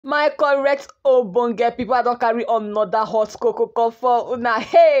My correct ogbonge people, I don't carry another hot cocoa for una.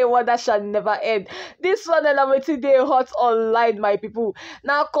 Hey, what that shall never end. This one and wetin dey hot online, my people.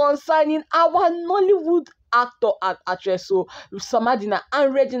 Now concerning our Nollywood actor and actress, so Somadina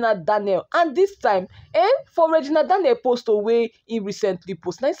and Regina Daniel. And this time, for Regina Daniel post away he recently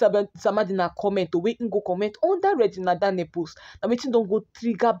post. Now Somadina comment away in go comment on that Regina Daniel post. Now wetin don't go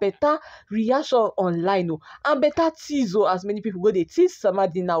trigger better reaction online, and better tease, as many people go they tease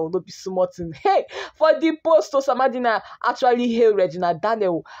Somadina will not be smart. Hey, for the post, Somadina actually hail Regina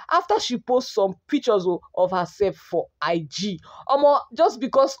Daniel after she post some pictures of herself for IG. Just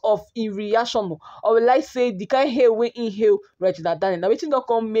because of in reaction, or will I say the kind hail when in hail Regina Daniel. Now wetin don't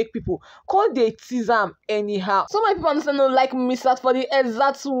come make people call they tease am anyhow. So my people understand no like miss out for the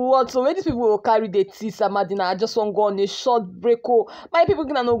exact word. So when these people will carry the tease Somadina, I just want to go on a short break. My people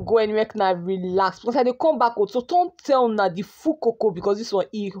can not go anywhere, can I relax because I dey come back. So don't tell na the full cocoa because this one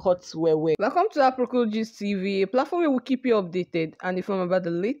e hot well. Welcome to Aproko Gist TV, a platform where we keep you updated and informed about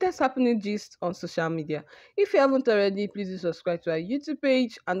the latest happening gist on social media. If you haven't already, please do subscribe to our YouTube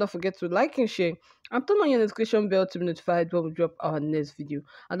page and don't forget to like and share and turn on your notification bell to be notified when we drop our next video.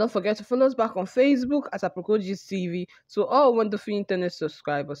 And don't forget to follow us back on Facebook at Aproko Gist TV to all wonderful internet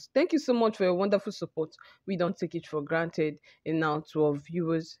subscribers. Thank you so much for your wonderful support. We don't take it for granted. And now to our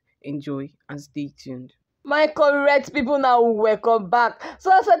viewers, enjoy and stay tuned. My correct people, now welcome back.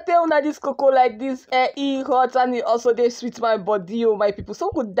 So as I tell una this cocoa like this, e hot and it also dey sweet my body, my people. So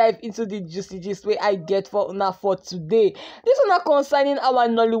we could dive into the juicy gist way I get for una for today. This one concerning our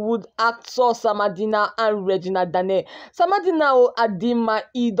Nollywood actor Somadina and Regina Daniel. Somadina Adima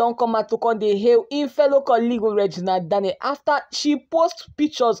don't come out to come dey hail in fellow colleague Regina Daniel after she post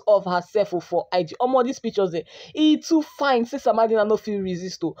pictures of herself for IG. These pictures too fine. Say Somadina no feel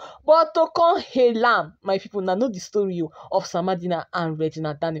resist but to come hail am. My people now know the story of Somadina and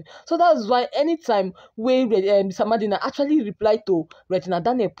Regina Daniel. So that's why anytime when Somadina actually reply to Regina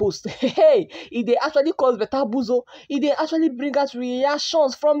Daniel post, hey, they actually cause better buzo. They actually bring out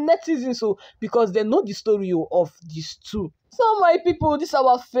reactions from netizens, because they know the story of these two. So my people, this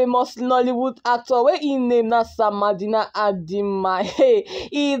our famous Nollywood actor where he name na Somadina Adima. Hey,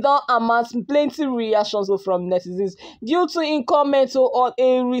 he don't amass plenty reactions from netizens due to in comments on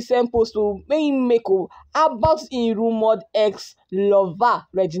a recent post where he make about in rumored ex-lover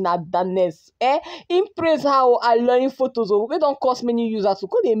Regina Daniel. In praise how allowing photos we don't cause many users to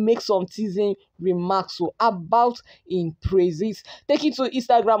they make some teasing remarks about in praises. Take it to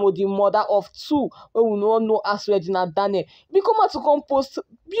Instagram with the mother of two we will not know as Regina Daniel. Become out to come post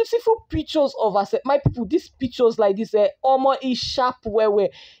beautiful pictures of herself. My people, these pictures like this, is sharp where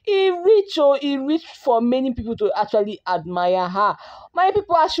it reach for many people to actually admire her. My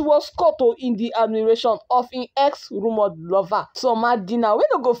people, as she was caught in the admiration of an ex-rumored lover, Somadina, we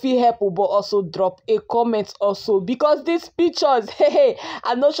don't go feel help, but also drop a comment also because these pictures, hey,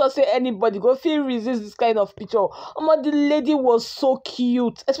 I'm not sure say anybody go feel resist this kind of picture. The lady was so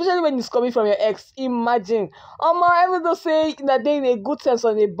cute, especially when it's coming from your ex. Imagine, even though say that they in a good sense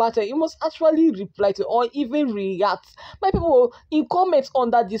on a battle, you must actually reply to or even react. My people, in comments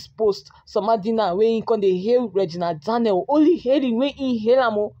under this post, Somadina when you can hail Regina Daniel, only hailing when in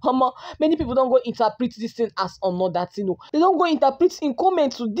hail many people don't go interpret this thing as another thing. They don't go interpret in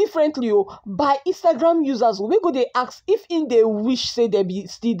comments differently by Instagram users. We go they ask if in they wish say they be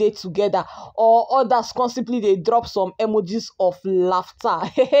still there together, or others constantly they drop some emojis of laughter.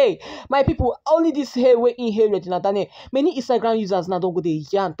 Hey, my people, only this hair when in hail Regina Daniel. Many Instagram users now don't go they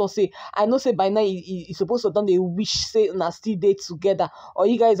yarn to say I know say by now you supposed to done they wish say na still there together, or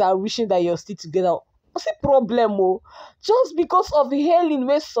you guys are wishing that you're still together. What's the problem? Just because of the hailing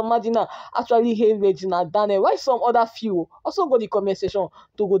where Somadina actually hail Regina Daniel, why some other few also go the comment section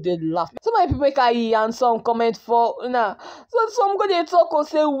to go they laugh. So my people can and some comment for so some go they talk or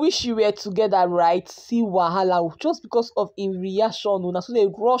say wish you were together, right? See wahala just because of in reaction. So they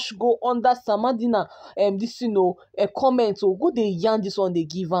rush go under Somadina this a comment go they yarn this one they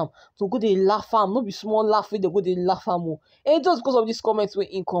give them to go they laugh am. No be small laugh they go they laugh am. And just because of these comments we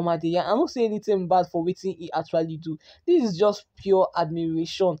in comment I don't say anything bad for waiting he actually do. This is just pure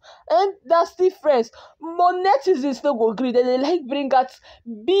admiration, and that's difference. But netizens still go agree that they like bring out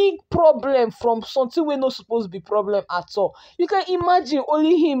big problem from something we not supposed to be problem at all. You can imagine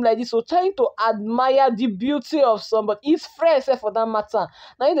only him like this, so trying to admire the beauty of somebody, his friends for that matter.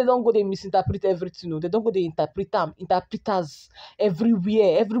 Now they don't go they misinterpret everything. They don't go they interpret them. Interpreters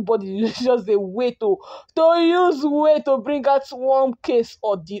everywhere. Everybody just a way to use way to bring out one case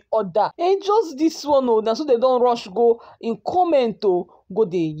or the other. And just this one o, na so they don rush go in comment o, go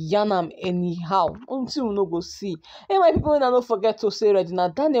dey yarn am anyhow until we no go see. Hey my people, una no forget to say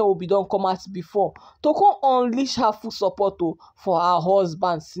Regina Daniel Obi don come out before to come unleash her full support for her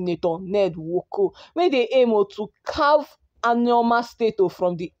husband Senator Ned Nwoko, wey dey aim to carve Anioma state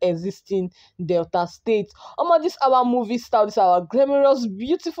from the existing Delta state. This our movie star, this our glamorous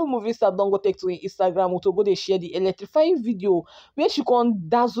beautiful movie star don go take to Instagram to go dey share the electrifying video where she can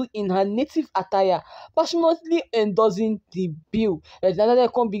dazzle in her native attire, passionately endorsing the bill. Regina Daniel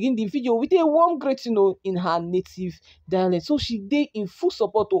come begin the video with a warm greeting in her native dialect, so she dey in full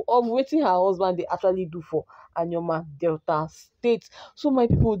support of wetin her husband dey actually do for Anioma Delta state. So my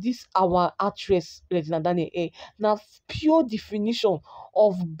people, this our actress Regina Daniel na pure definition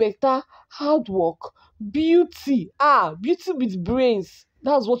of better hard work, beauty with brains.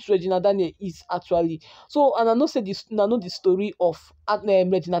 That's what Regina Daniel is actually. So, and I know say this, I know the story of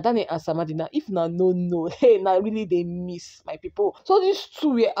Regina Daniel and Somadina. If na no know, hey, na really they miss my people. So these two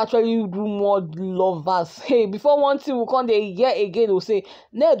were actually rumored lovers. Hey, before one thing will come the year again, will say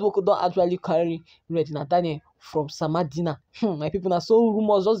Ned Nwoko don actually carry Regina Daniel from Somadina. My people, now so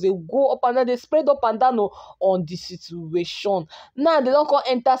rumors just they go up and down, they spread up and down on the situation. Now they don't come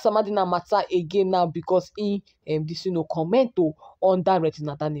enter Somadina matter again now because in this comment on that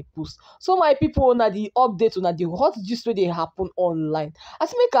Regina Daniel post. So my people, now the update on the hot gist where they happen online.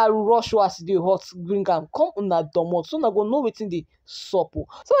 As make a rush as the hot green come on that domot, so now go know wetin dey sup.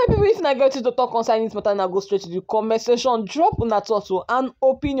 So my people, if I get to talk concerning this matter, now go straight to the comment section, drop una thoughts and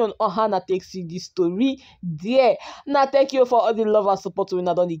opinion on how na take see this story there. Now thank you for all the love and support we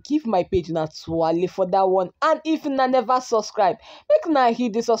not only give my page na twale for that one. And if na never subscribe, make na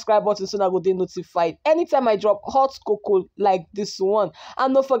hit the subscribe button so na go dey notified anytime I drop hot cocoa like this one.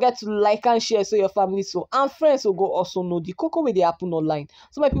 And don't forget to like and share so your family and friends will go also know the cocoa wey dey happen online.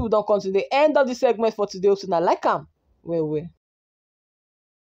 So my people don't come to the end of the segment for today. So now like am well.